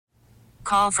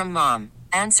Call from mom.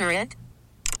 Answer it.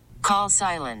 Call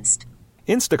silenced.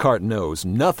 Instacart knows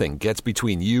nothing gets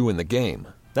between you and the game.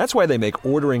 That's why they make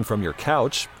ordering from your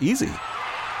couch easy.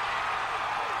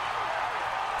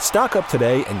 Stock up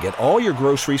today and get all your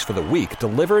groceries for the week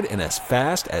delivered in as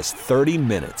fast as 30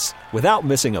 minutes without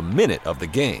missing a minute of the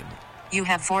game. You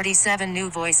have 47 new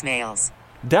voicemails.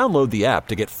 Download the app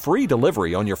to get free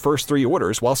delivery on your first 3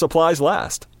 orders while supplies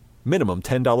last. Minimum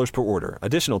 $10 per order.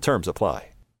 Additional terms apply.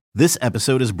 This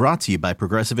episode is brought to you by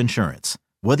Progressive Insurance.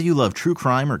 Whether you love true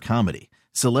crime or comedy,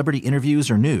 celebrity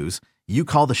interviews or news, you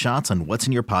call the shots on what's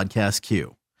in your podcast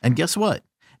queue. And guess what?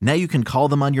 Now you can call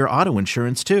them on your auto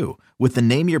insurance too with the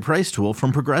Name Your Price tool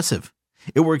from Progressive.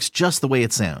 It works just the way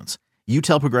it sounds. You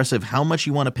tell Progressive how much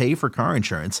you want to pay for car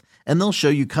insurance, and they'll show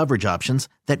you coverage options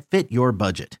that fit your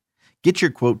budget. Get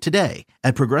your quote today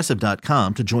at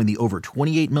Progressive.com to join the over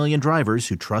 28 million drivers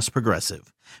who trust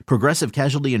Progressive. Progressive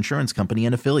Casualty Insurance Company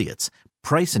and Affiliates.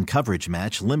 Price and coverage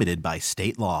match limited by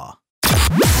state law.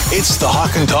 It's the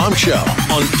Hawk and Tom Show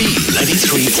on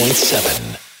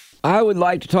B93.7. I would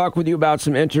like to talk with you about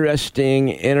some interesting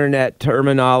internet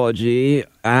terminology.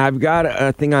 I've got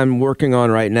a thing I'm working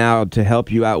on right now to help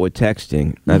you out with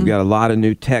texting. I've got a lot of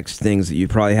new text things that you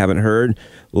probably haven't heard,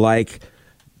 like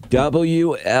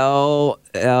WYLL.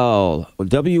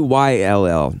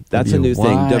 W-Y-L-L. That's a new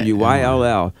thing,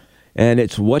 W-Y-L-L. And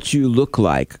it's what you look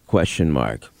like, ?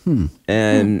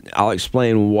 And I'll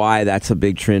explain why that's a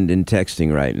big trend in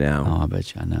texting right now. Oh, I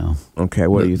bet you I know. Okay,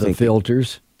 what do you think? The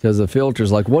filters. Because the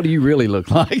filter's like, what do you really look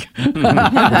like? It's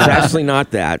actually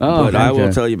not that, but I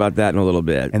will tell you about that in a little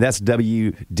bit. And that's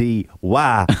WDYLL.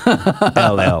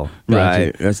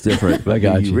 Right, that's different. I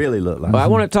got you really look like. Well, I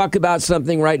want to talk about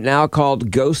something right now called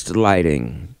ghost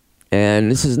lighting.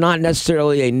 And this is not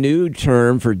necessarily a new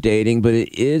term for dating, but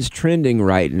it is trending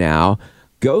right now.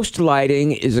 Ghost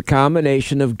lighting is a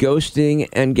combination of ghosting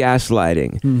and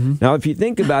gaslighting. Now, if you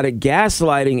think about it,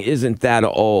 gaslighting isn't that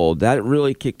old. That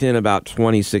really kicked in about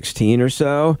 2016 or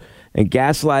so. And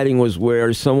gaslighting was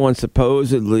where someone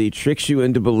supposedly tricks you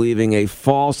into believing a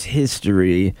false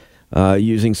history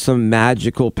using some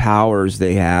magical powers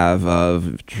they have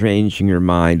of changing your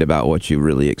mind about what you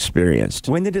really experienced.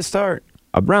 When did it start?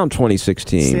 Around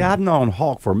 2016. See, I've known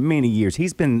Hawk for many years.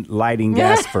 He's been lighting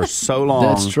gas for so long.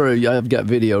 That's true. I've got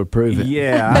video to prove it.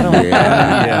 Yeah, I don't,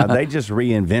 yeah. They just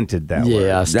reinvented that word.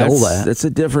 Yeah, I stole that. That's a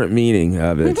different meaning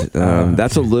of it.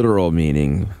 That's a literal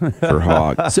meaning for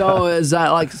Hawk. So is that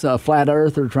like a flat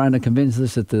Earth or trying to convince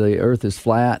us that the Earth is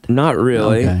flat? Not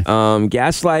really. Okay.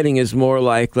 Gaslighting is more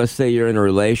like, let's say you're in a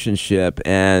relationship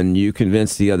and you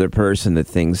convince the other person that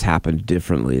things happened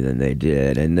differently than they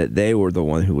did and that they were the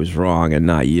one who was wrong and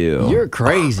not you. You're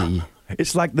crazy.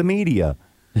 It's like the media.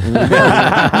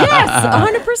 Yes,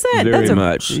 100%. Very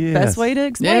much. Yes. Best way to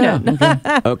explain it. Okay.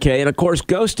 Okay, and of course,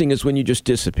 ghosting is when you just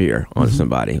disappear on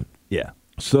somebody. Yeah.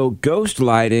 So ghost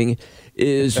lighting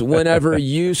is whenever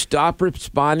you stop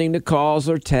responding to calls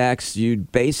or texts, you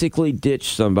basically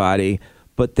ditch somebody,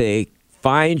 but they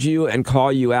find you and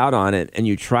call you out on it, and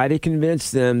you try to convince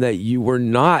them that you were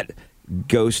not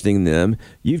ghosting them.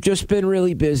 You've just been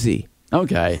really busy.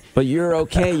 Okay. But you're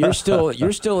okay. You're still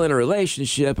in a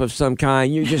relationship of some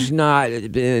kind. You've just not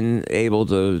been able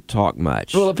to talk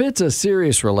much. Well, if it's a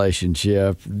serious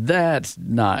relationship, that's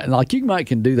not like you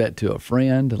can do that to a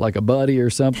friend, like a buddy or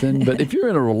something. But if you're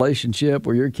in a relationship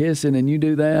where you're kissing and you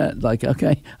do that, like,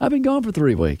 okay, I've been gone for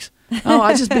 3 weeks. Oh,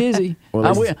 I'm just busy.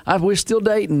 We're still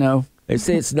dating though. They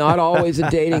say it's not always a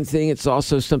dating thing. It's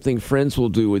also something friends will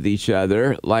do with each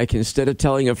other. Like instead of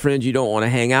telling a friend you don't want to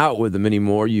hang out with them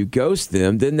anymore, you ghost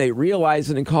them. Then they realize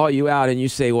it and call you out and you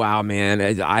say, wow, man,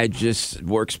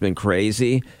 work's been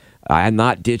crazy. I'm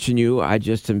not ditching you. I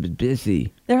just am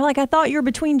busy. They're like, I thought you were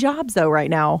between jobs, though, right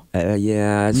now.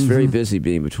 Yeah, it's very busy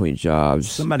being between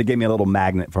jobs. Somebody gave me a little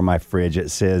magnet for my fridge.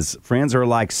 It says, friends are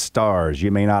like stars.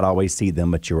 You may not always see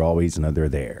them, but you always know they're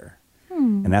there.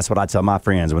 And that's what I tell my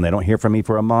friends when they don't hear from me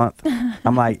for a month.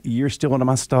 I'm like, you're still one of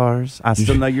my stars. I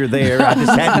still know you're there. I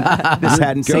just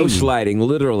hadn't seen you. Ghostlighting,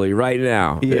 literally, right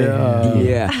now.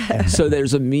 Yeah. So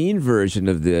there's a mean version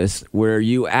of this where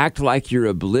you act like you're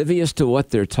oblivious to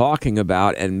what they're talking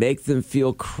about and make them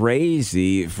feel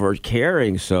crazy for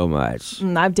caring so much.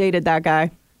 I've dated that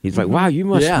guy. He's like, wow, you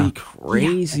must Yeah. be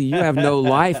crazy. You have no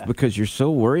life because you're so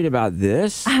worried about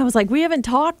this. I was like, we haven't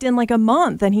talked in like a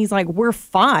month. And he's like, we're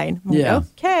fine. I'm like, Yeah.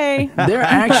 okay. They're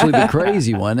actually the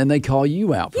crazy one, and they call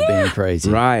you out for being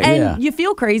crazy. Right. And Yeah. you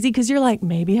feel crazy because you're like,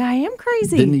 maybe I am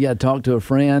crazy. Then you got to talk to a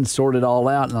friend, sort it all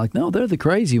out, and like, no, they're the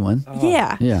crazy one.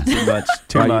 yeah. Yeah. Too much.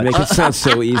 Too Right, much. you make it sound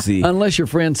so easy. Unless your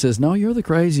friend says, no, you're the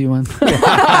crazy one.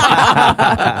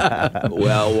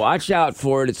 Well, watch out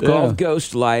for it. It's called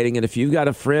ghost lighting. And if you've got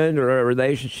a friend or a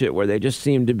relationship where they just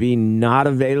seem to be not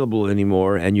available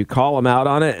anymore and you call them out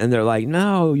on it and they're like,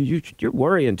 no, you're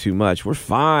worrying too much. We're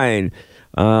fine.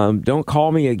 Don't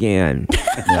call me again.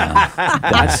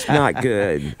 That's not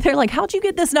good. They're like, how'd you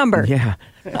get this number? Yeah.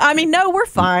 I mean, no, we're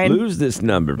fine. Lose this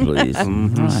number, please.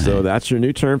 So that's your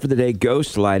new term for the day,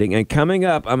 ghost lighting. And coming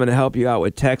up, I'm going to help you out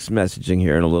with text messaging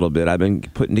here in a little bit. I've been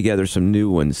putting together some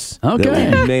new ones Okay.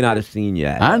 that you may not have seen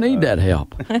yet. I need that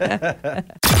help.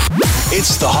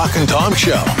 It's the Hawk and Tom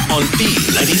Show on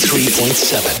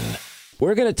B93.7.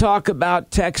 We're going to talk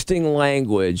about texting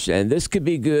language, and this could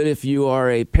be good if you are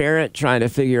a parent trying to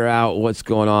figure out what's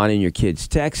going on in your kids'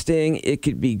 texting. It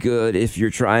could be good if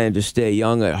you're trying to stay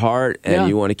young at heart and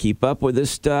you want to keep up with this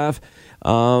stuff.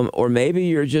 Or maybe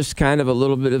you're just kind of a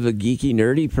little bit of a geeky,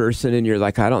 nerdy person, and you're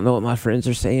like, I don't know what my friends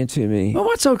are saying to me. Well,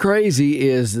 what's so crazy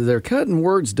is they're cutting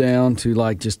words down to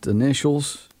like just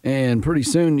initials, and pretty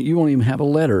soon you won't even have a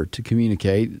letter to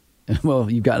communicate.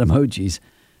 Well, you've got emojis.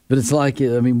 But it's like,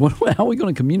 I mean, how are we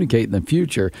going to communicate in the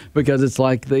future? Because it's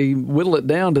like they whittle it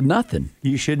down to nothing.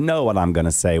 You should know what I'm going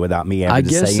to say without me I having to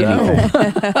guess say so.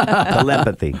 anything.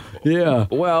 Telepathy. Yeah.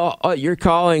 Well, you're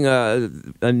calling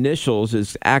initials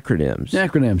as acronyms.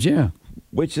 Acronyms, yeah.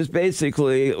 Which is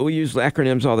basically, we use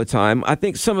acronyms all the time. I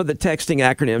think some of the texting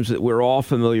acronyms that we're all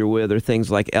familiar with are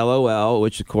things like LOL,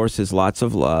 which of course is lots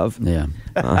of love. Yeah.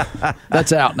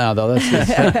 That's out now, though.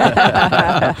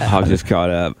 That's I've just caught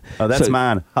up. Oh, that's So-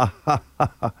 mine.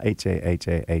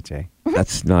 H-A-H-A-H-A.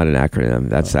 That's not an acronym.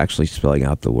 That's actually spelling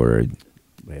out the word.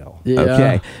 Well, yeah.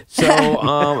 Okay.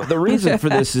 So the reason for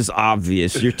this is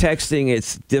obvious. You're texting,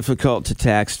 it's difficult to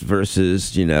text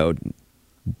versus,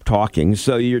 talking.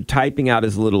 So you're typing out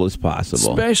as little as possible.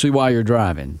 Especially while you're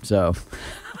driving. So,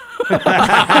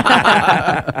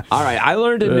 All right. I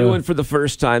learned a new one for the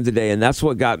first time today, and that's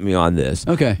what got me on this.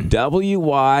 okay.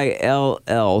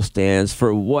 WYLL stands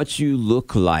for what you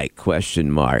look like, ?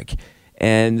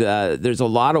 And there's a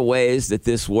lot of ways that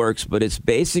this works, but it's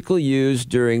basically used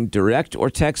during direct or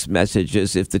text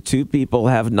messages if the two people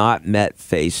have not met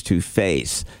face to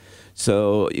face.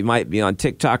 So you might be on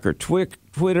TikTok or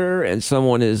Twitter, and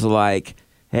someone is like,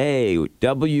 hey,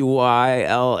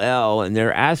 WYLL, and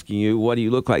they're asking you, what do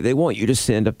you look like? They want you to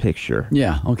send a picture.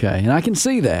 Yeah, okay. And I can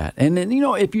see that. And then,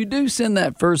 if you do send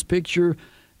that first picture,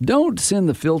 don't send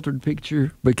the filtered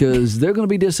picture because they're going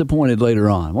to be disappointed later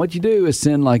on. What you do is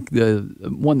send like the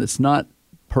one that's not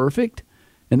perfect,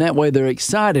 and that way they're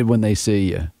excited when they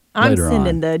see you. I'm later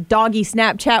sending on. the doggy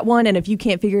Snapchat one, and if you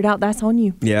can't figure it out, that's on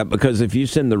you. Yeah, because if you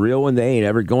send the real one, they ain't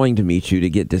ever going to meet you to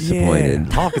get disappointed.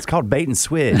 yeah. Hawk, it's called bait and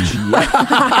switch. Come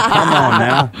on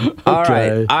now. All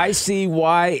Okay. right,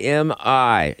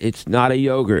 ICYMI. It's not a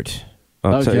yogurt.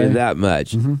 I'll tell you Okay. that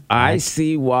much.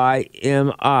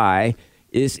 ICYMI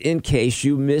is in case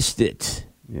you missed it.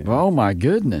 Oh, my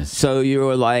goodness. So you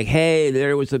were like, hey,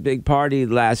 there was a big party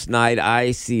last night.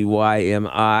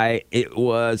 ICYMI. It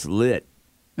was lit.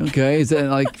 Okay. Is that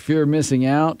like fear of missing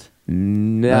out?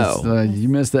 No. You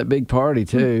missed that big party,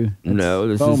 too. No,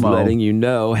 this is FOMO. letting you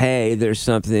know, hey, there's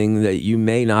something that you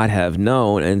may not have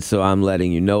known, and so I'm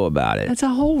letting you know about it. That's a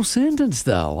whole sentence,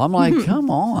 though. I'm like, come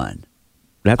on.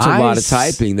 That's a lot of I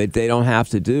typing that they don't have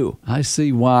to do.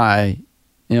 ICYMI.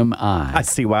 I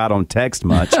see why I don't text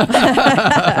much.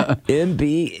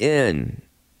 MBN.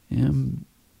 MBN.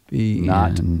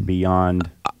 Not beyond.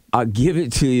 I'll give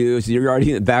it to you. So you're already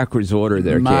in the backwards order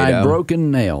there, My Kato.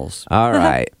 broken nails. All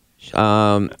right.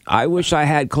 I wish I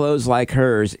had clothes like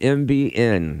hers.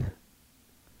 MBN.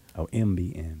 Oh,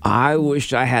 MBN. I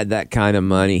wish I had that kind of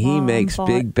money. He Mom makes bought-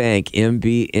 big bank.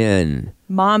 MBN.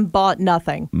 Mom bought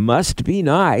nothing. Must be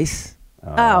nice.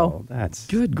 Oh. That's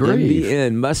Good grief.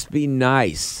 MBN must be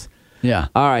nice. Yeah.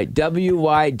 All right.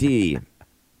 WYD.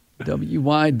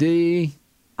 WYD.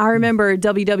 I remember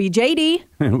WWJD.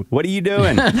 What are you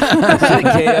doing? That's it,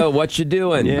 Kato. What you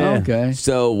doing? Yeah. Okay.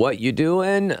 So what you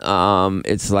doing?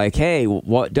 It's like, hey,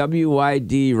 what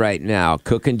WYD right now?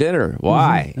 Cooking dinner.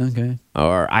 Why? Okay.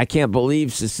 Or I can't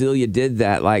believe Cecilia did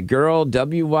that. Like, girl,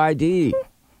 WYD.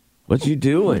 What you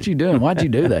doing? What you doing? Why'd you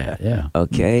do that? Yeah.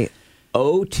 Okay.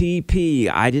 OTP.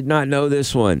 I did not know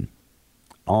this one.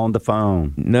 on the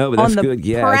phone. No, but that's On the good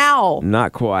guess. prowl.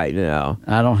 Not quite, no.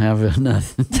 I don't have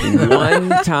nothing.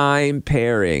 One-time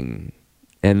pairing.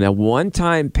 And the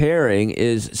one-time pairing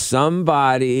is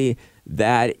somebody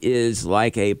that is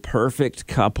like a perfect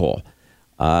couple.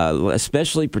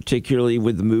 Especially particularly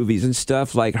with the movies and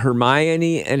stuff, like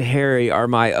Hermione and Harry are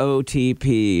my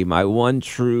OTP, my one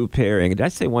true pairing. Did I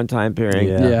say one-time pairing?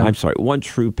 Yeah. I'm sorry, one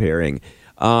true pairing.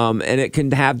 And it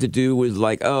can have to do with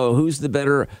like, oh, who's the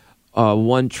better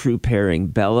one true pairing,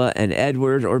 Bella and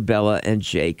Edward or Bella and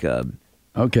Jacob?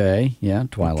 Okay, yeah,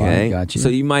 Twilight, got you. So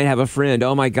you might have a friend,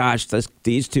 oh my gosh,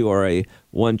 these two are a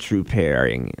one true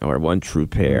pairing or one true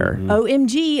pair.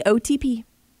 OMG, OTP.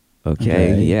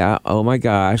 Okay, yeah. Oh my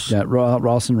gosh. Got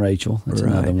Ross and Rachel. That's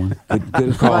another one.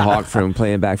 Good call, Hawk, from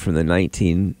playing back from the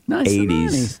 1980s.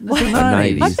 Nice. The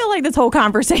 90s. I feel like this whole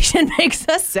conversation makes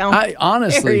us sound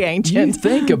honestly, very ancient. you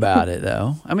think about it,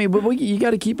 though. I mean, but you got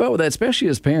to keep up with that, especially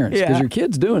as parents, because your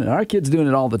kid's doing it. Our kid's doing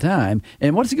it all the time.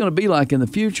 And what's it going to be like in the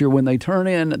future when they turn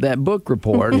in that book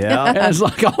report? Yeah. And it's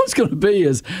like all it's going to be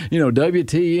is,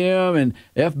 WTM and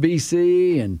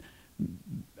FBC and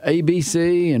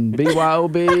ABC and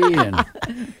BYOB and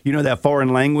You know that foreign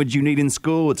language you need in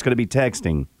school? It's going to be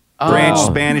texting. French,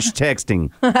 Spanish, texting.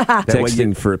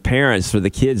 Texting for parents, for the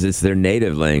kids, it's their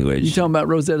native language. you talking about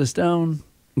Rosetta Stone?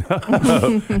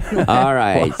 All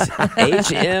right.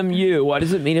 HMU. What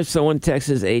does it mean if someone texts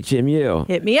HMU?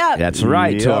 Hit me up. That's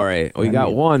right, Yep. Tori. We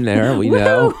got one there. We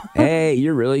know. Hey,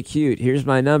 you're really cute. Here's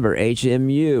my number,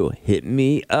 HMU. Hit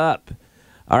me up.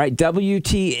 All right,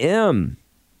 WTM.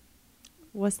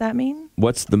 What's that mean?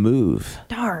 What's the move?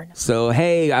 Darn. So,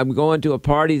 hey, I'm going to a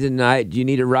party tonight. Do you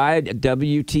need a ride?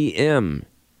 WTM.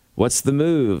 What's the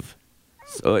move?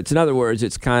 So, in other words,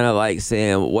 it's kind of like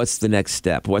saying, what's the next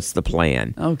step? What's the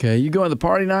plan? Okay, you going to the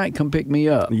party night? Come pick me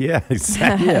up. Yeah,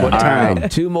 exactly. Yeah. What All time?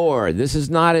 right, two more. This is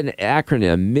not an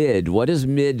acronym. MID. What does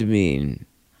MID mean?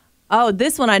 Oh,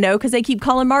 this one I know because they keep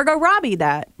calling Margot Robbie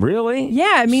that. Really?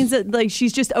 Yeah, it means that like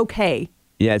she's just okay.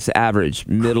 Yeah, it's average,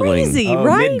 middling. Crazy, Oh,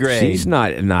 right? mid-grade. She's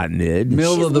not mid.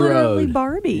 Middle She's of the literally road.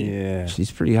 Barbie. Yeah.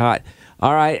 She's pretty hot.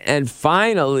 All right, and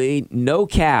finally, no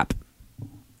cap.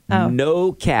 Oh.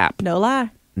 No cap. No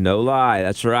lie. No lie.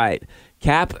 That's right.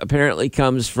 Cap apparently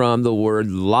comes from the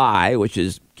word lie, which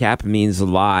is cap means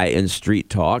lie in street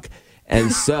talk.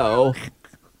 And so,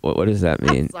 what does that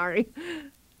mean? Sorry.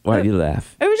 Why do you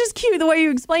laugh? It was just cute the way you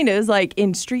explained it. It was like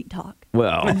in street talk.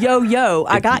 Well, Yo,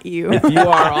 I got you. if you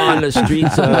are on the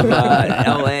streets of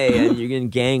L.A. and you're in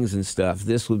gangs and stuff,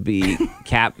 this would be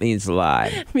cap means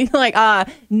lie. Be like,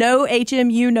 no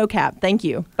HMU, no cap. Thank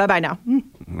you. Bye now.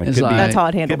 It's like- That's how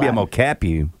I'd handle Could be I'm that. going to cap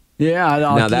you. Yeah,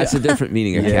 Now, that's a different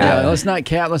meaning of Yeah, cap. let's not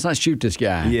cap. Let's not shoot this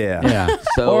guy. Yeah. yeah.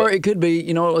 So- or it could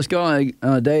be, let's go on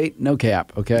a date, no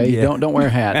cap. Okay, Yeah. don't wear a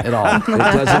hat at all. It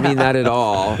doesn't mean that at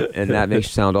all, and that makes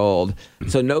you sound old.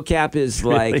 So no cap is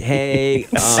like, hey,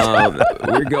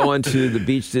 we're going to the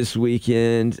beach this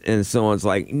weekend, and someone's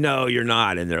like, no, you're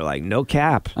not, and they're like, no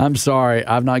cap. I'm sorry,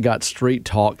 I've not got street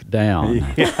talk down.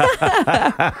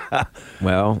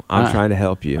 Well, I'm trying to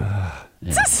help you.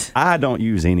 I don't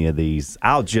use any of these.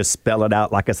 I'll just spell it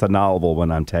out like it's a novel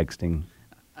when I'm texting.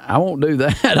 I won't do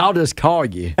that. I'll just call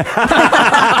you.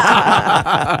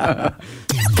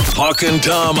 Hawk and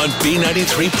Tom on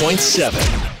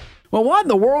B93.7. Well, what in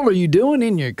the world are you doing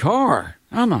in your car?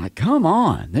 I'm like, come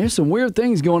on. There's some weird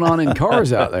things going on in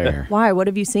cars out there. Why? What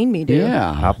have you seen me do? Yeah.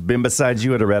 I've been beside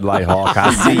you at a red light, Hawk.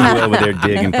 I see you over there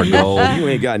digging for gold. You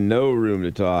ain't got no room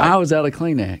to talk. I was out of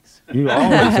Kleenex. You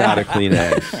always out of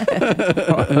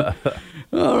Kleenex.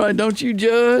 All right, don't you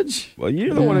judge. Well,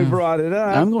 you're the one who brought it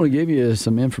up. I'm going to give you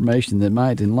some information that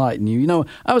might enlighten you.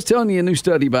 I was telling you a new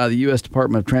study by the U.S.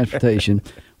 Department of Transportation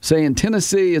saying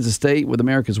Tennessee is a state with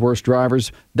America's worst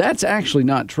drivers. That's actually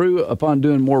not true upon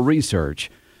doing more research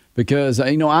because,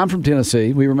 I'm from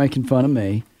Tennessee. We were making fun of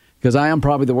me because I am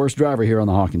probably the worst driver here on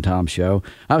the Hawk and Tom Show.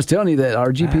 I was telling you that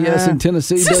our GPS in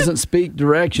Tennessee doesn't speak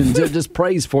directions. It just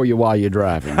prays for you while you're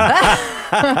driving.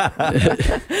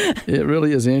 It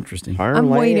really is interesting. I'm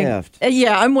waiting.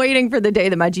 I'm waiting for the day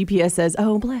that my GPS says,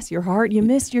 "Oh, bless your heart, you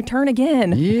missed your turn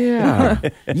again." Yeah.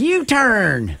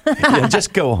 U-turn. Yeah,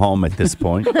 just go home at this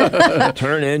point.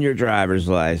 Turn in your driver's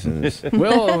license.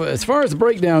 Well, as far as the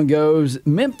breakdown goes,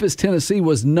 Memphis, Tennessee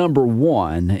was number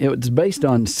one. It was based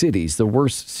on cities, the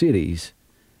worst cities,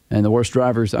 and the worst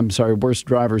drivers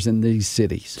in these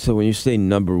cities. So when you say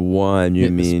number one, you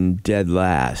mean dead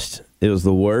last. It was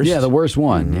the worst? Yeah, the worst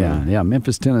one. Yeah,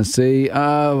 Memphis, Tennessee.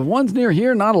 Ones near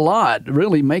here, not a lot.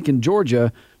 Really, Macon,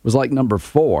 Georgia was like number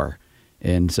 4.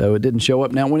 And so it didn't show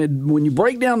up. Now, when you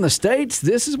break down the states,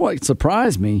 this is what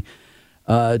surprised me.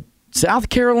 South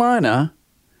Carolina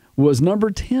was number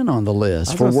 10 on the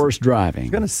list for worst driving. I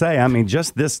was going to say, I mean,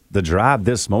 just the drive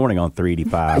this morning on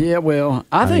 385. Yeah, well,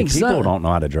 I think people don't know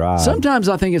how to drive. Sometimes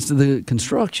I think it's the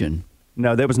construction.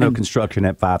 No, there was no construction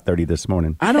at 5:30 this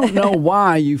morning. I don't know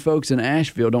why you folks in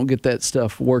Asheville don't get that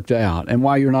stuff worked out and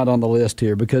why you're not on the list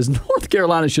here, because North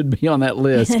Carolina should be on that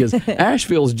list because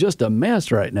Asheville's just a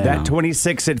mess right now. That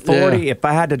 26 at 40, if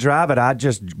I had to drive it, I'd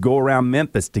just go around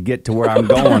Memphis to get to where I'm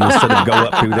going instead of go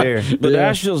up through there. But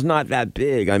Asheville's not that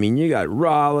big. I mean, you got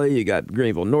Raleigh, you got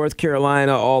Greenville, North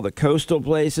Carolina, all the coastal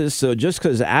places. So just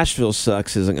because Asheville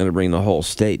sucks isn't going to bring the whole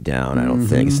state down, I don't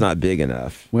think. It's not big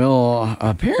enough. Well,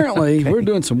 apparently we're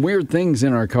doing some weird things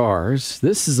in our cars.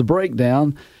 This is a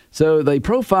breakdown. So they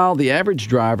profiled the average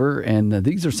driver, and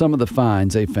these are some of the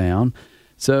fines they found.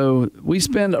 So we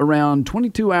spend around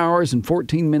 22 hours and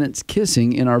 14 minutes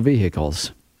kissing in our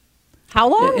vehicles. How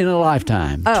long? In a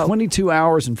lifetime. Oh. 22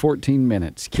 hours and 14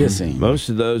 minutes kissing. Most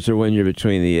of those are when you're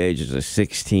between the ages of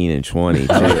 16 and 22.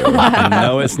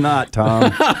 No, it's not,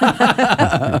 Tom.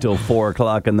 Until 4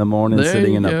 o'clock in the morning, There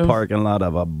sitting you in go. a parking lot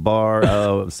of a bar.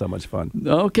 Oh, it was so much fun.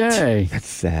 Okay. That's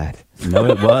sad. No,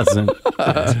 it wasn't.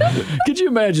 Could you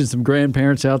imagine some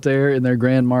grandparents out there in their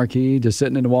Grand Marquis just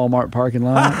sitting in the Walmart parking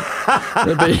lot?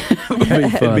 That'd be funny.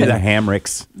 It'd be the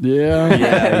Hammocks. Yeah.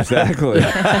 Yeah, exactly.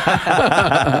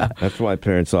 That's why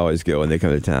parents always go when they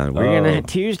come to town.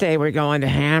 Tuesday we're going to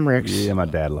Hamrick's. Yeah, my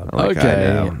dad loved it. Like, I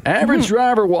Okay. know. Average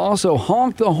driver will also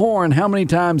honk the horn how many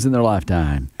times in their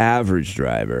lifetime? Average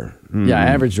driver. Yeah,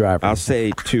 average driver. I'll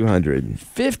say 200.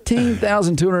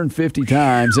 15,250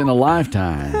 times in a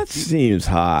lifetime. That seems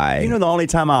high. You know, the only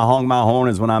time I honk my horn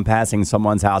is when I'm passing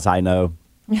someone's house I know.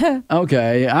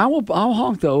 Okay, I'll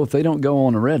honk though if they don't go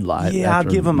on a red light. Yeah, I'll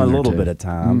after give them a minute or little two. bit of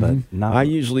time, but not. I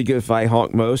usually go, if I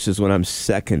honk most, is when I'm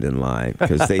second in line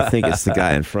because they think it's the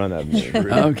guy in front of me.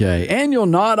 Okay, and you'll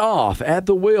nod off at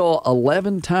the wheel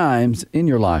 11 times in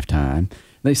your lifetime.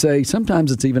 They say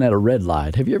sometimes it's even at a red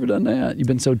light. Have you ever done that? You've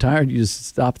been so tired you just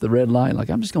stop the red light. Like,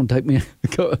 I'm just going to take me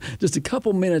just a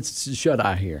couple minutes to shut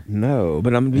eye here. No,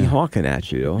 but I'm going to be honking at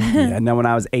you. Yeah, now, when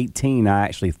I was 18, I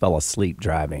actually fell asleep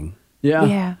driving. Yeah.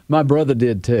 Yeah. My brother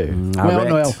did too. I Well,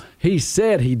 no, wrecked. he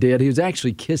said he did. He was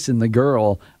actually kissing the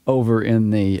girl over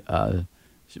in the,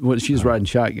 she was riding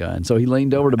shotgun. So he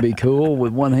leaned over to be cool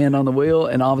with one hand on the wheel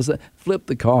and all of a sudden flipped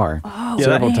the car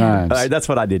several times. That's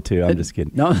what I did too. I'm just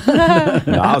kidding. No.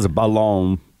 No, I was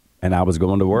alone, and I was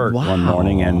going to work one Wow.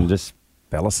 morning and just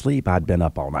fell asleep. I'd been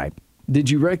up all night. Did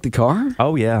you wreck the car?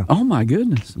 Oh, yeah. Oh, my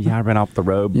goodness. Yeah, I ran off the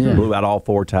road, Yeah. blew out all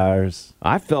 4 tires.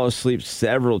 I fell asleep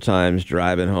several times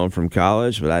driving home from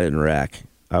college, but I didn't wreck.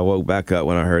 I woke back up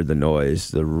when I heard the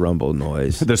noise, the rumble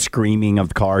noise. The screaming of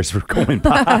the cars were going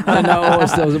by. I know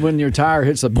it's those when your tire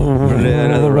hits a.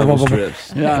 Yeah, the rumble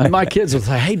strips. Yeah, and my kids will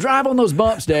say, "Hey, drive on those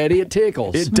bumps, Daddy. It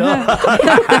tickles." It does.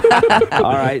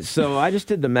 All right, so I just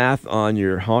did the math on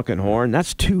your honking horn.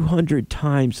 That's 200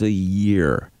 times a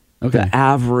year. Okay. The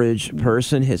average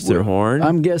person hits their horn.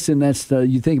 I'm guessing that's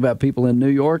you think about people in New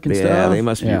York and stuff. Yeah, they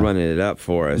must be Yeah. running it up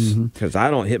for us because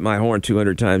I don't hit my horn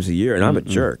 200 times a year, and I'm a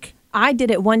jerk. I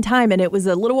did it one time, and it was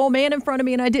a little old man in front of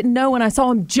me, and I didn't know. And I saw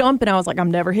him jump, and I was like,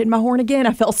 I'm never hitting my horn again.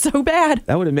 I felt so bad.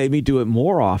 That would have made me do it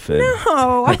more often.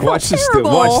 Oh, I Like, felt watch this.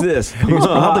 terrible. Watch this. He was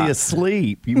probably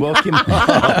asleep. You woke him up.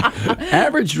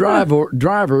 Average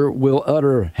driver will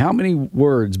utter how many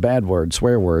words, bad words,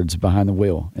 swear words behind the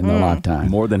wheel in their lifetime?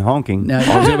 More than honking. Now,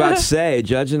 I was about to say,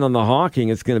 judging on the honking,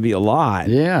 it's going to be a lot.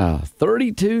 yeah,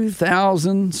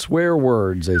 32,000 swear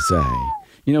words, they say.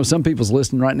 You know, some people's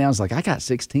listening right now is like, I got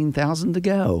 16,000 to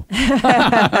go.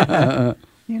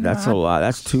 That's a lot.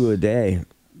 That's 2 a day,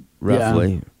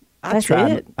 roughly. That's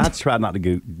it. I try not to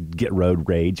get road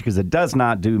rage because it does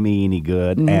not do me any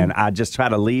good. And I just try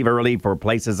to leave early for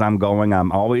places I'm going.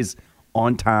 I'm always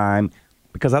on time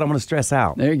because I don't want to stress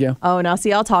out. There you go. Oh, now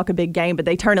see, I'll talk a big game, but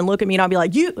they turn and look at me, and I'll be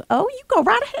like, you go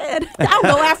right ahead. I'll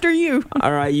go after you.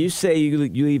 All right, you say you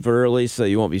leave early so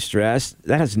you won't be stressed.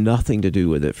 That has nothing to do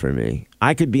with it for me.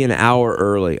 I could be an hour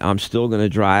early. I'm still going to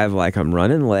drive like I'm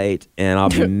running late, and I'll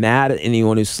be mad at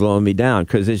anyone who's slowing me down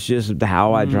because it's just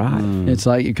how I drive. It's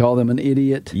like you call them an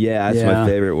idiot. Yeah, that's my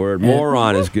favorite word. And-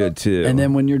 Moron is good, too. And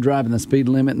then when you're driving the speed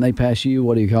limit and they pass you,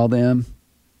 what do you call them?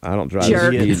 I don't drive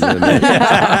Jerk. the speed limit.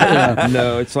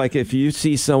 No, it's like if you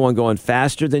see someone going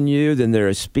faster than you, then they're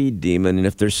a speed demon. And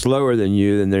if they're slower than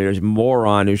you, then they're a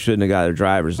moron who shouldn't have got a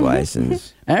driver's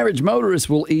license. Average motorist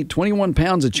will eat 21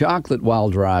 pounds of chocolate while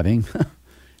driving.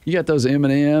 You got those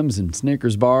M&Ms and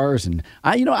Snickers bars, and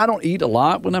I don't eat a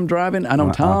lot when I'm driving. I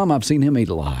know Tom, I've seen him eat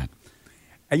a lot.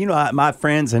 And you know, my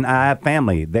friends and I have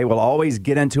family. They will always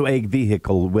get into a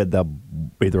vehicle with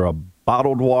either a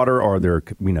bottled water or their,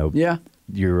 Yeah.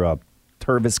 your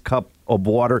Tervis cup of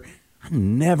water. I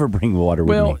never bring water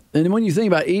with me. And when you think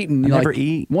about eating, I never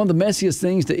eat. One of the messiest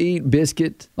things to eat,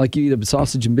 biscuit. Like you eat a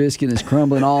sausage and biscuit and it's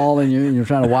crumbling all, and you're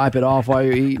trying to wipe it off while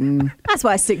you're eating. That's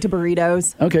why I stick to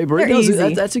burritos. Okay, They're burritos,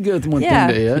 easy. that's a good one Yeah.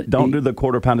 thing to eat. Don't do the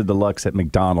quarter pounder deluxe at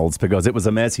McDonald's because it was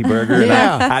a messy burger.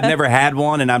 Yeah. And I'd never had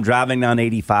one, and I'm driving down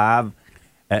 85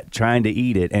 trying to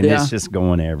eat it, and it's just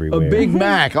going everywhere. A Big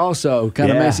Mac also kind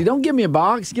of Yeah. messy. Don't give me a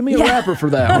box. Give me a wrapper for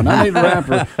that one. I need a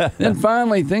wrapper. Then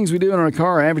finally, things we do in our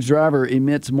car. Average driver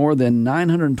emits more than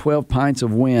 912 pints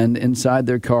of wind inside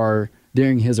their car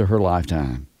during his or her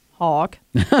lifetime. Hawk.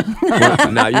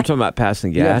 Now you're talking about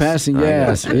passing gas. Yeah, passing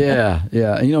gas. Yeah.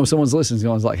 And someone's listening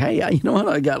going like, hey, you know what?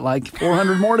 I got like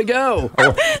 400 more to go.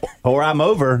 Or I'm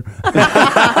over.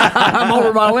 I'm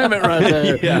over my limit right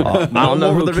there. I don't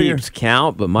know who keeps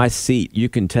count, but my seat, you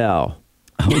can tell.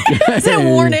 Is it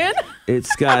worn in?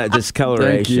 It's got a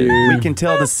discoloration. you. We can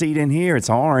tell the seat in here. It's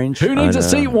orange. Who needs a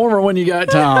seat warmer when you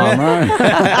got Tom,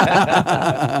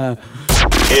 right?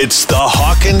 It's the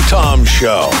Hawk and Tom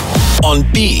Show on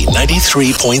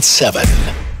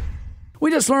B93.7. We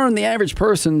just learned the average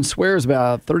person swears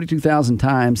about 32,000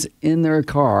 times in their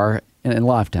car in a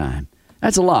lifetime.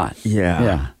 That's a lot.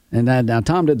 Yeah. And now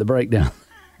Tom did the breakdown.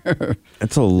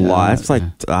 That's a lot. It's like,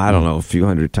 I don't know, a few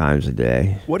hundred times a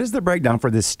day. What is the breakdown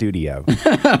for this studio?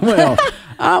 Well,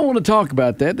 I want to talk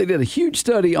about that. They did a huge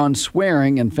study on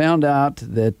swearing and found out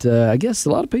that I guess a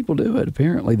lot of people do it,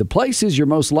 apparently. The places you're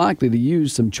most likely to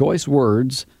use some choice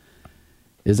words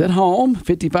is at home.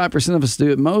 55% of us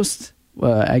do it most,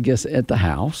 I guess, at the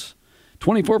house.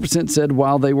 24% said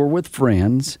while they were with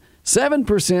friends.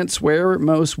 7% swear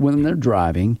most when they're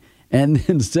driving. And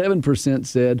then 7%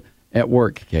 said at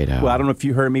work, Cato. Well, I don't know if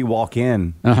you heard me walk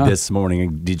in this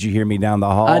morning. Did you hear me down the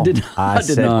hall? I did. I did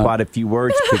said not. quite a few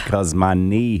words because my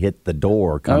knee hit the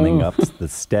door coming up the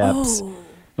steps.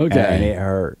 Okay. And it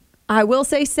hurt. I will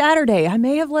say Saturday, I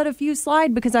may have let a few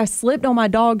slide because I slipped on my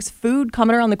dog's food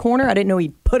coming around the corner. I didn't know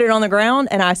he put it on the ground,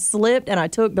 and I slipped, and I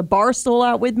took the bar stool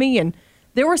out with me, and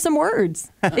there were some words.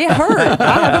 It hurt.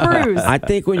 I have a bruise. I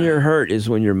think when you're hurt is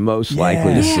when you're most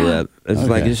likely to Yeah. slip. It's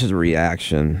like Okay. it's just a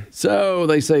reaction. So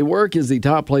they say work is the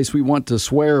top place we want to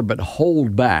swear but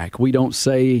hold back. We don't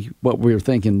say what we're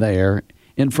thinking there.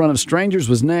 In front of strangers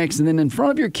was next, and then in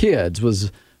front of your kids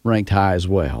was ranked high as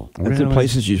well. That's the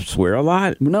places you swear a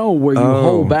lot? No, where you Oh,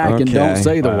 hold back and don't okay.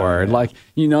 say the word. Like,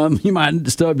 you might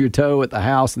stub your toe at the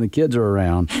house and the kids are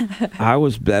around. I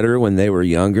was better when they were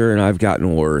younger, and I've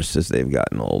gotten worse as they've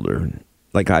gotten older.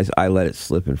 Like, I let it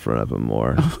slip in front of them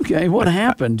more. Okay, what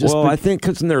happened? I think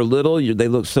because when they're little, they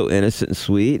look so innocent and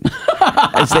sweet.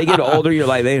 As they get older, you're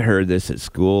like, they heard this at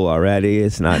school already.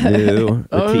 It's not new.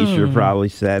 The teacher probably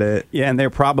said it. Yeah, and they're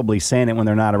probably saying it when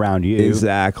they're not around you.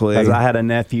 Exactly. Because I had a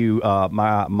nephew,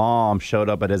 my mom showed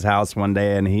up at his house one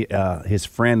day, and his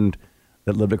friend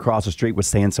that lived across the street was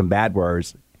saying some bad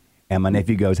words. And my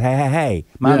nephew goes, hey,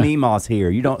 my Meemaw's here.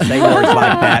 You don't say words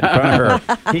like that in front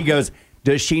of her. He goes,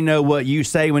 does she know what you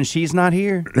say when she's not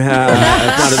here?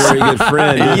 That's not a very good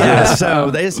friend. Is Yeah, it?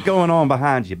 so this going on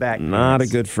behind your back. Not a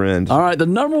kids. good friend. All right, the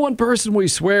number one person we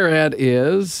swear at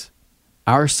is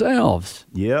ourselves.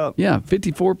 Yep. Yeah,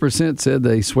 54% said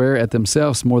they swear at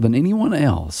themselves more than anyone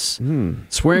else.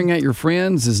 Swearing at your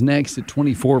friends is next at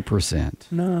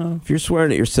 24%. If you're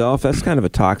swearing at yourself, that's kind of a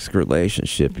toxic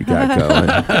relationship you got going.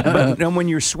 But now when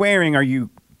you're swearing, are you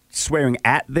swearing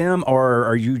at them or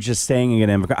are you just saying it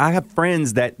in? I have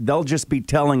friends that they'll just be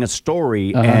telling a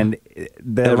story and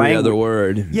the Every other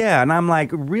word. Yeah, and I'm like,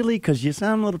 really? Because you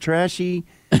sound a little trashy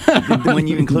when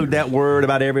you include that word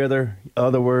about every other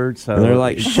word. So And they're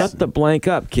like, shut the blank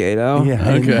up, Cato.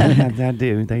 yeah, Okay. they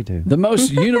do. They do. The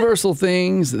most universal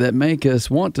things that make us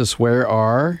want to swear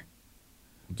are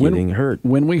Getting hurt.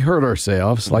 when we hurt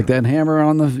ourselves, like that hammer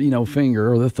on the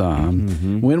finger or the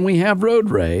thumb, when we have road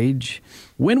rage,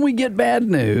 when we get bad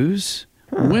news,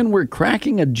 when we're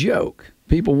cracking a joke.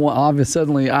 People want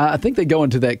obviously I think they go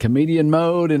into that comedian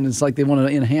mode, and it's like they want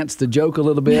to enhance the joke a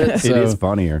little bit. It is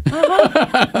funnier.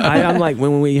 I'm like,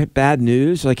 when we had bad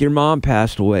news, like your mom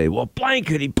passed away. Well,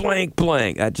 blankety blank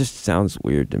blank. That just sounds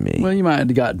weird to me. Well, you might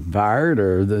have gotten fired,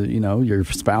 or your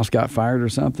spouse got fired or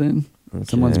something.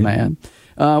 Someone's mad.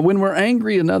 When we're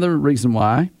angry, another reason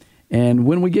why. And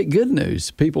when we get good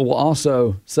news, people will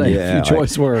also say a few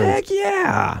choice words. Heck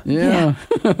yeah. Yeah.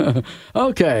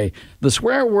 Okay. The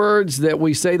swear words that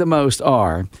we say the most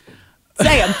are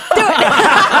Say them. Do it.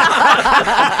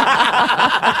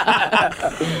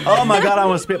 Oh my God, I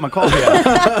almost spit my coffee out.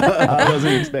 I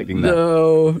wasn't expecting that.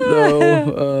 No.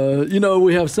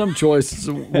 We have some choice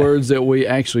words that we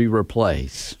actually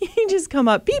replace. You just come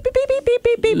up, beep, beep, beep, beep, beep,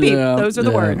 beep, beep, beep. Those are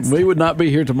the words. We would not be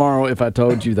here tomorrow if I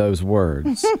told you those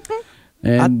words.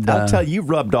 And I'll tell you,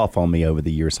 you've rubbed off on me over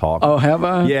the years, Hawk. Oh, have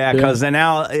I? Yeah, because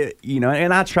now,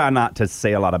 and I try not to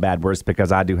say a lot of bad words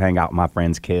because I do hang out with my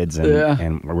friends' kids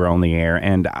and we're on the air.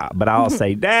 But I'll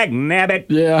say, dag nabbit.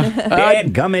 Yeah.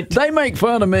 Dad gummit. They make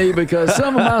fun of me because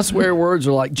some of my swear words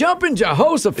are like jumping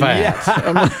Jehoshaphat.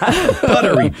 Yeah.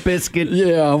 Buttery biscuit.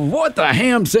 Yeah. What the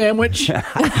ham sandwich?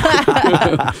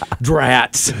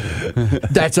 Drats.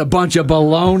 That's a bunch of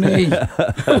baloney.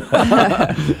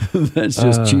 That's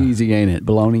just cheesy, ain't it?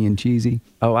 Bologna and cheesy.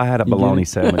 Oh, I had a bologna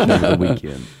sandwich over the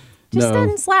weekend. Just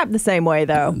doesn't slap the same way,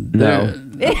 though. No.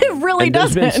 It really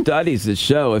doesn't. There's been studies that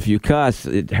show if you cuss,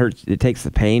 it hurts. It takes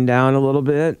the pain down a little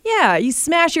bit. Yeah, you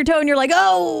smash your toe and you're like,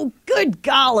 oh, good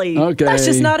golly. Okay. That's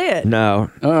just not it. No.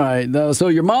 All right. No, so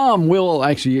your mom will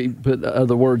actually put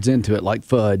other words into it, like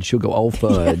fudge. She'll go, oh,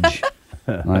 fudge.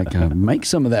 Like, make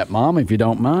some of that, Mom, if you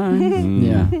don't mind.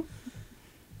 Yeah.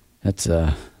 That's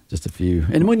just a few.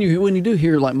 And when you do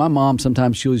hear, like my mom,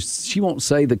 sometimes she won't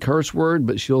say the curse word,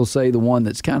 but she'll say the one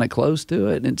that's kind of close to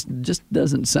it. And it just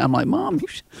doesn't sound like, Mom,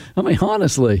 I mean,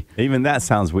 honestly. Even that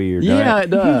sounds weird. Yeah, right?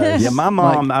 It does. Yeah, my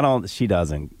mom, she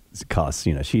doesn't cuss.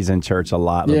 She's in church a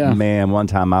lot. But Yeah. man, one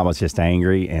time I was just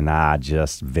angry and I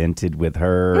just vented with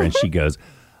her and she goes,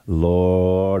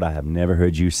 Lord, I have never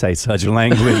heard you say such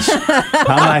language.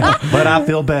 I'm like, but I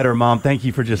feel better, Mom. Thank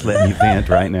you for just letting me vent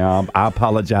right now. I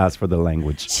apologize for the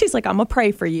language. She's like, I'm going to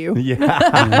pray for you.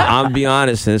 Yeah. I'll be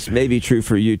honest, and this may be true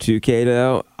for you too,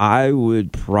 Kato. I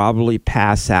would probably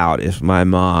pass out if my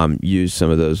mom used some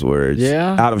of those words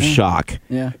out of shock.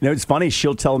 Yeah. It's funny.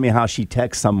 She'll tell me how she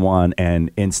texts someone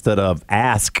and instead of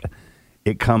ask,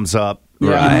 it comes up.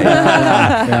 Right.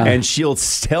 And she'll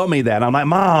tell me that. I'm like,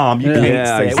 Mom, you can't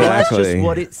say it. Well, that's just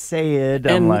what it said.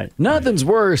 I'm like, nothing's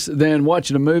worse than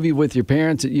watching a movie with your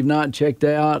parents that you've not checked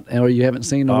out or you haven't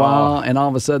seen in a while, and all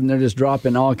of a sudden they're just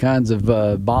dropping all kinds of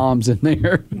bombs in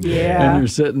there. Yeah. And you're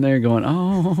sitting there going,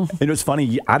 oh. And it was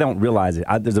funny. I don't realize it.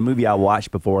 There's a movie I watched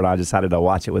before, and I decided to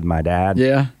watch it with my dad.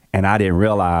 Yeah. And I didn't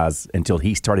realize until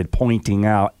he started pointing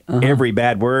out every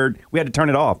bad word. We had to turn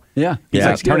it off. Yeah. He's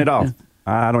like, turn it off. Yeah.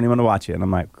 I don't even want to watch it. And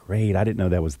I'm like, great. I didn't know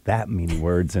there was that many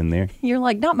words in there. You're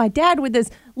like, not my dad with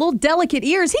his little delicate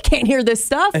ears. He can't hear this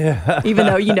stuff. Even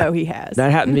though he has.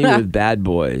 That happened to me with Bad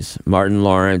Boys, Martin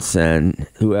Lawrence and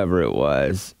whoever it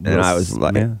was. And I was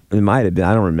like, it might have been,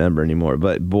 I don't remember anymore.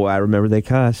 But boy, I remember they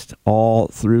cussed all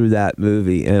through that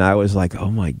movie. And I was like, oh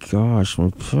my gosh,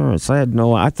 my parents. I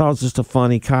thought it was just a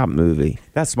funny cop movie.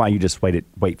 That's why you just wait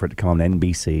for it to come on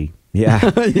NBC. Yeah.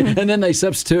 And then they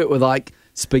substitute it with like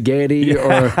spaghetti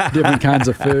or different kinds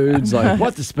of foods. Like,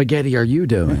 what the spaghetti are you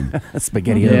doing?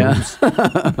 Spaghetti. Yeah.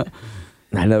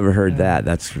 I never heard that.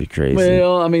 That's pretty crazy.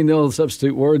 Well, I mean, they'll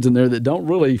substitute words in there that don't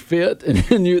really fit, and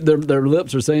their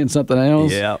lips are saying something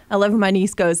else. Yeah. I love when my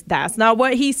niece goes, that's not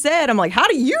what he said. I'm like, how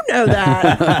do you know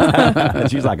that?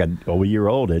 She's like a year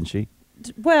old, isn't she?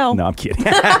 Well. No, I'm kidding.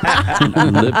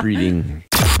 Lip reading.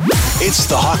 It's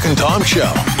the Hawk and Tom Show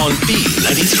on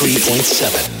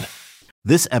B93.7.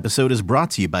 This episode is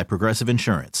brought to you by Progressive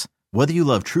Insurance. Whether you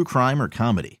love true crime or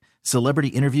comedy, celebrity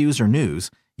interviews or news,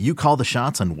 you call the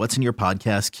shots on what's in your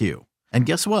podcast queue. And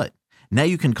guess what? Now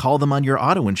you can call them on your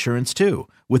auto insurance too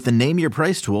with the Name Your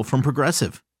Price tool from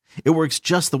Progressive. It works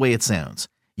just the way it sounds.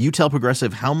 You tell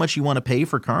Progressive how much you want to pay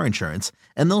for car insurance,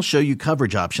 and they'll show you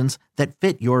coverage options that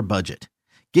fit your budget.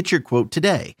 Get your quote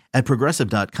today at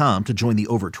Progressive.com to join the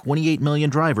over 28 million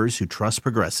drivers who trust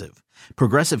Progressive.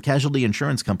 Progressive Casualty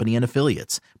Insurance Company and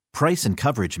Affiliates. Price and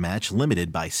coverage match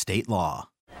limited by state law.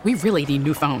 We really need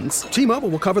new phones. T-Mobile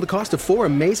will cover the cost of 4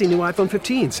 amazing new iPhone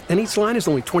 15s, and each line is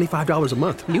only $25 a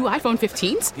month. New iPhone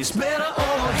 15s? It's better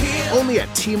over here. Only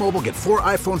at T-Mobile, get 4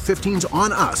 iPhone 15s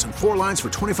on us and 4 lines for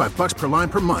 $25 per line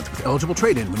per month with eligible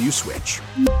trade-in when you switch.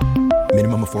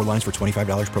 Minimum of 4 lines for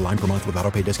 $25 per line per month with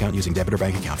autopay discount using debit or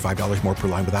bank account. $5 more per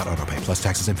line without autopay, plus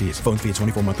taxes and fees. Phone fee at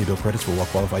 24 monthly bill credits for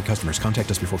well-qualified customers. Contact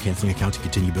us before canceling account to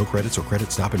continue bill credits or credit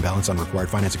stop and balance on required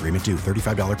finance agreement due.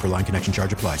 $35 per line connection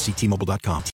charge applies. See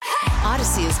T-Mobile.com.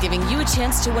 Odyssey is giving you a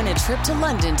chance to win a trip to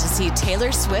London to see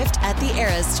Taylor Swift at the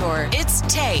Eras Tour. It's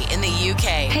Tay in the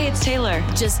UK. Hey, it's Taylor.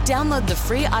 Just download the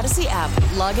free Odyssey app,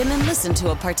 log in and listen to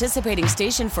a participating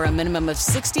station for a minimum of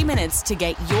 60 minutes to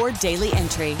get your daily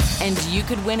entry. And you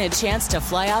could win a chance to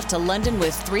fly off to London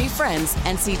with 3 friends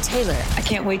and see Taylor. I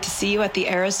can't wait to see you at the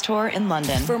Eras Tour in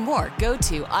London. For more, go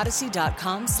to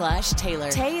odyssey.com/Taylor.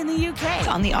 Tay in the UK. It's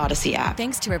on the Odyssey app.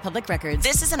 Thanks to Republic Records.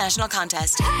 This is a national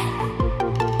contest.